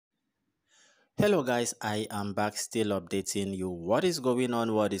Hello guys, I am back still updating you what is going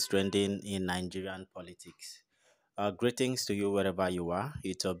on, what is trending in Nigerian politics. Greetings to you wherever you are.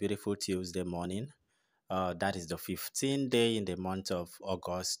 It's a beautiful Tuesday morning. That is the 15th day in the month of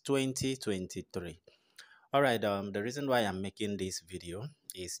August 2023. All right, the reason why I'm making this video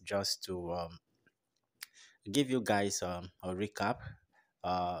is just to give you guys a recap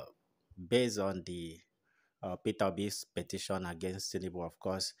uh, based on the Peter B's petition against Tinubu. Of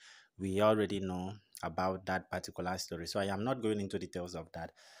course, we already know about that particular story, so I am not going into details of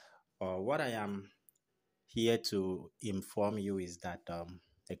that. What I am here to inform you is that the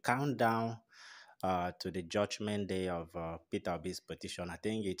countdown to the judgment day of Peter B's petition, I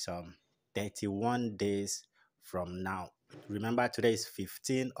think it's 31 days from now. Remember, today is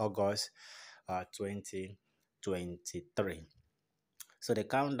 15 August 2023. So the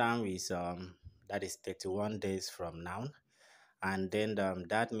countdown is that is 31 days from now, and then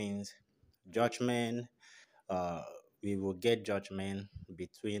that means judgment. Uh, we will get judgment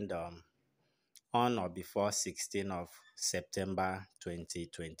between the on or before 16th of September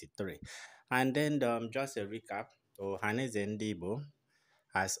 2023, and then just a recap. Ohaneze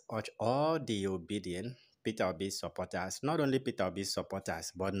has urged all the obedient Peter Obi supporters, not only Peter Obi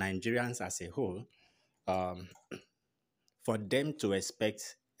supporters, but Nigerians as a whole, um, for them to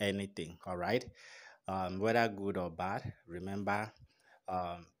expect anything, all right? Whether good or bad. Remember,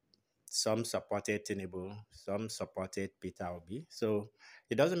 um, some supported Tinubu, some supported Peter Obi. So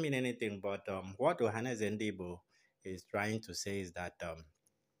it doesn't mean anything, but what Ohaneze is trying to say is that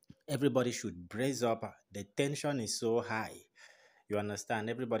everybody should brace up. The tension is so high. You understand?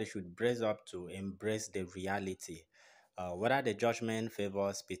 Everybody should brace up to embrace the reality. Whether the judgment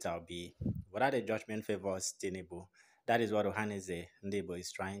favors Peter Obi, whether the judgment favors Tinubu, that is what Ohaneze Ndebo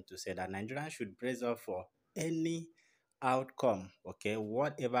is trying to say, that Nigerians should brace up for any outcome, okay?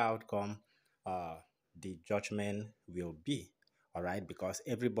 Whatever outcome uh, the judgment will be, all right? Because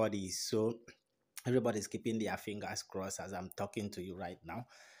everybody is keeping their fingers crossed as I'm talking to you right now.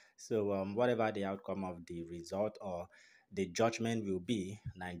 So whatever the outcome of the result or the judgment will be,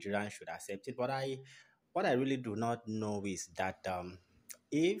 Nigerians should accept it. But what I really do not know is that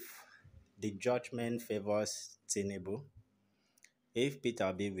if the judgment favors Tinubu, if Peter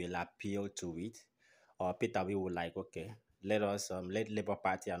Obi will appeal to it, or Peter Obi will like, okay, let Labour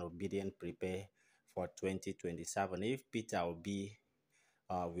Party and Obedient prepare for 2027. If Peter Obi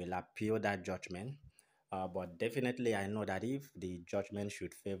will appeal that judgment, but definitely I know that if the judgment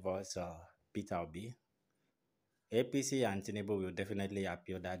should favor Peter Obi, APC and Tinubu will definitely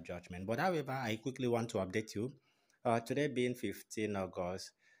appeal that judgment. But however, I quickly want to update you. Today being 15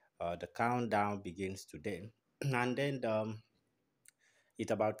 August, the countdown begins today. And then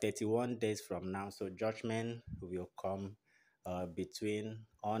it's about 31 days from now. So judgment will come between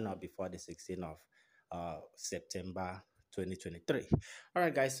on or before the 16th of September 2023. All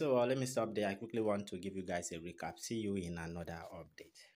right, guys. So let me stop there. I quickly want to give you guys a recap. See you in another update.